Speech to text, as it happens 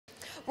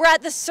We're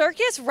at the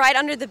circus right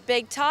under the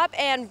big top,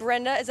 and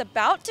Brenda is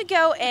about to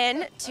go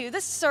in to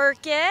the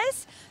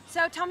circus.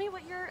 So tell me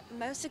what you're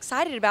most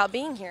excited about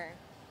being here.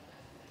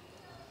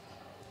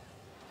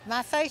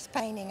 My face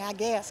painting, I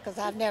guess, because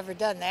I've never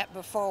done that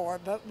before,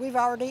 but we've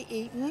already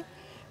eaten.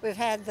 We've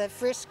had the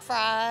Frisk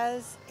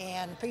fries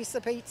and a piece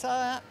of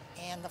pizza,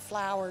 and the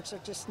flowers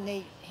are just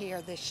neat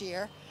here this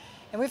year.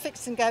 And we're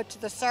fixing to go to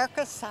the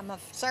circus. I'm a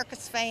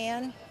circus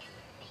fan.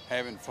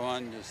 Having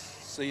fun, just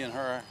seeing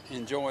her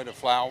enjoy the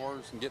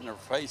flowers and getting her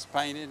face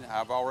painted.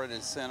 I've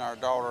already sent our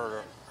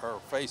daughter her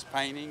face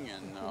painting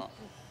and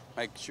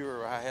make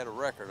sure I had a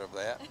record of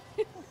that.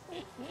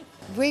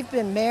 We've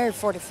been married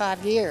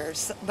 45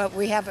 years, but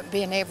we haven't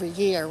been every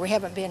year. We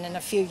haven't been in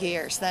a few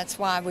years. That's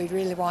why we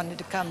really wanted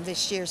to come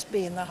this year's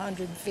being the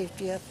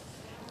 150th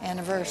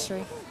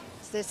anniversary.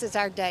 This is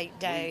our date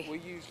day. We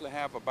usually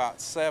have about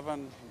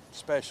 7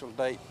 special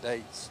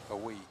dates a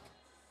week.